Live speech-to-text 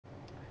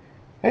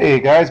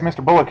Hey guys,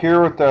 Mr. Bullock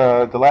here with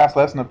the last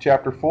lesson of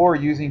Chapter 4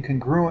 using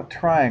congruent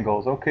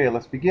triangles. Okay,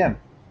 let's begin.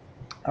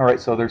 Alright,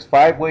 so there's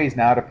 5 ways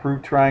now to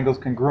prove triangles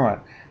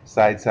congruent.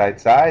 Side,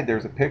 side, side,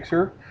 there's a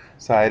picture.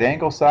 Side,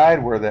 angle,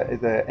 side, where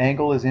the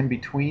angle is in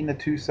between the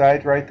two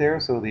sides right there,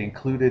 so the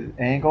included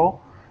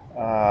angle.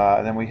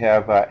 Then we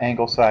have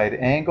angle, side,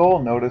 angle.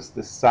 Notice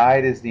the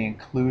side is the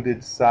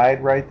included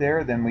side right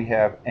there. Then we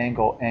have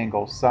angle,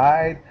 angle,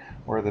 side,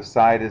 where the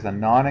side is a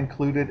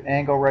non-included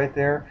angle right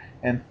there.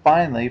 And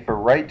finally, for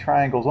right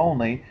triangles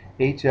only,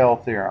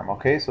 HL theorem.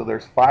 Okay, so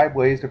there's 5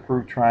 ways to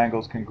prove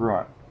triangles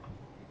congruent.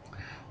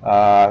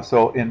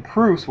 So in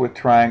proofs with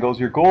triangles,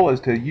 your goal is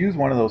to use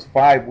one of those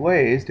 5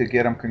 ways to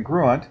get them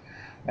congruent,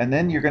 and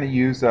then you're going to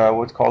use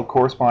what's called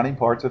corresponding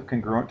parts of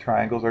congruent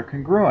triangles are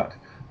congruent.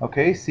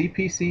 Okay,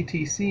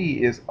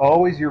 CPCTC is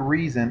always your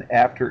reason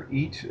after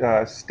each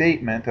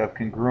statement of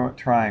congruent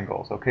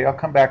triangles. Okay, I'll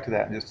come back to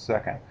that in just a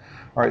second.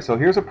 All right, so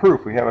here's a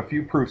proof. We have a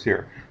few proofs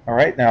here. All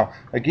right, now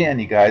again,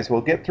 you guys,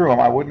 we'll get through them.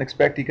 I wouldn't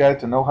expect you guys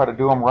to know how to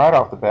do them right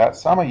off the bat.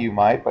 Some of you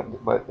might,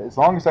 but as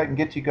long as I can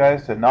get you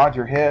guys to nod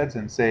your heads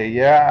and say,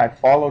 yeah, I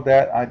followed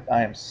that,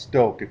 I am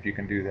stoked if you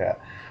can do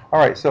that. All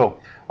right, so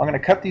I'm going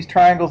to cut these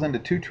triangles into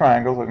 2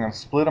 triangles. I'm going to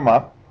split them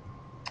up,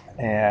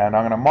 and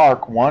I'm going to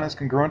mark 1 is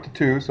congruent to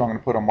 2, so I'm going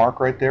to put a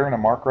mark right there and a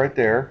mark right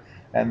there.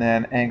 And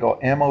then angle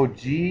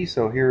MOG,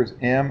 so here's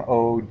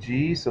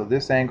MOG, so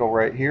this angle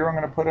right here I'm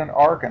going to put an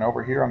arc, and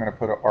over here I'm going to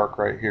put an arc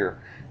right here.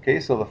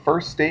 Okay, so the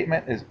first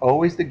statement is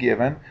always the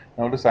given.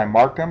 Notice I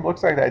marked them.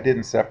 Looks like I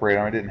didn't separate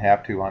them. I didn't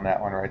have to on that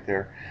one right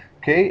there.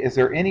 Okay, is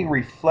there any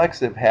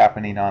reflexive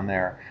happening on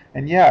there?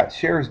 And yeah, it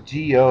shares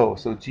GO,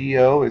 so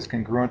GO is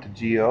congruent to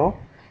GO,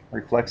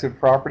 reflexive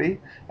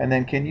property. And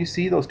then can you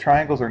see those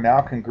triangles are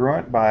now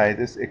congruent by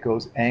this? It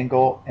goes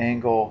angle,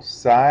 angle,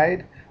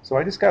 side. So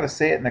I just got to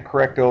say it in the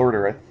correct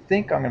order. I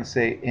think I'm going to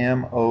say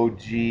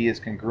MOG is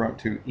congruent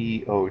to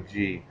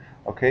EOG.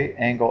 Okay,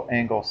 angle,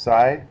 angle,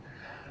 side.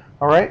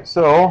 All right,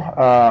 so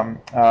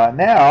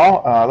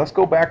now let's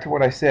go back to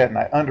what I said, and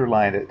I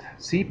underlined it.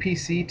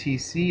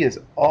 CPCTC is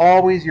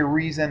always your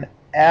reason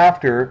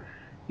after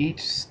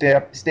each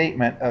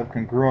statement of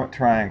congruent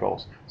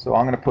triangles. So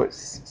I'm going to put,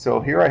 so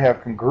here I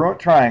have congruent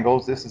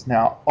triangles. This is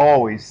now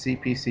always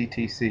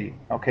CPCTC,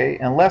 okay?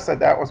 Unless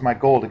that was my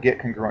goal to get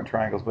congruent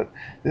triangles, but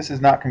this is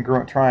not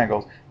congruent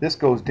triangles. This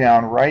goes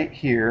down right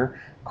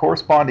here.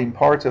 Corresponding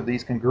parts of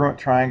these congruent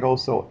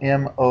triangles, so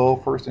MO,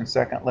 first and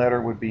second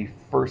letter, would be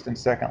first and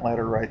second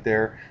letter right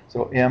there.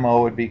 So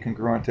MO would be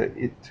congruent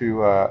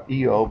to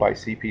EO by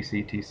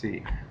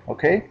CPCTC.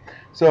 Okay,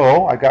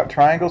 so I got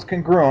triangles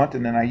congruent,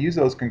 and then I use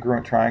those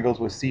congruent triangles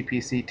with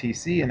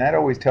CPCTC, and that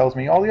always tells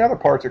me all the other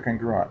parts are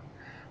congruent.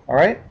 All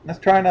right, let's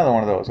try another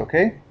one of those.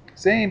 Okay,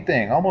 same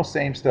thing, almost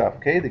same stuff.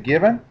 Okay, the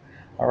given.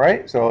 All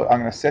right, so I'm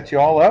going to set you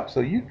all up so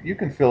you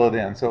can fill it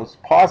in. So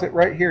pause it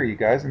right here, you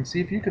guys, and see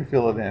if you can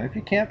fill it in. If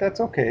you can't,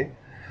 that's okay.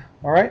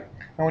 All right,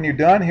 and when you're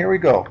done, here we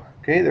go.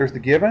 Okay, there's the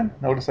given.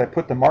 Notice I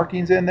put the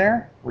markings in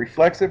there.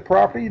 Reflexive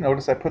property.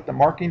 Notice I put the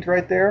markings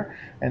right there.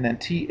 And then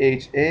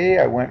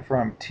THA, I went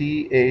from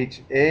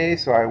THA,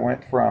 so I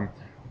went from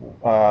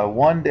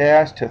 1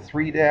 dash to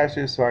 3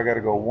 dashes, so I got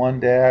to go 1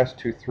 dash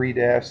to 3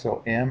 dash,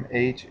 so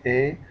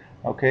MHA.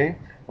 Okay,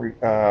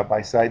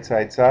 by side,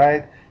 side,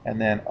 side. And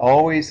then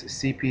always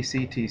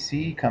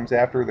CPCTC comes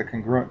after the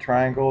congruent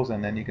triangles,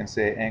 and then you can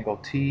say angle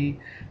T,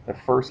 the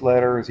first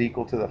letter is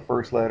equal to the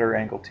first letter,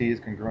 angle T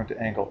is congruent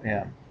to angle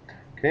M.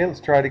 Okay,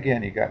 let's try it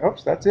again. You got,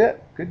 oops, that's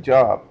it. Good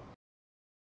job.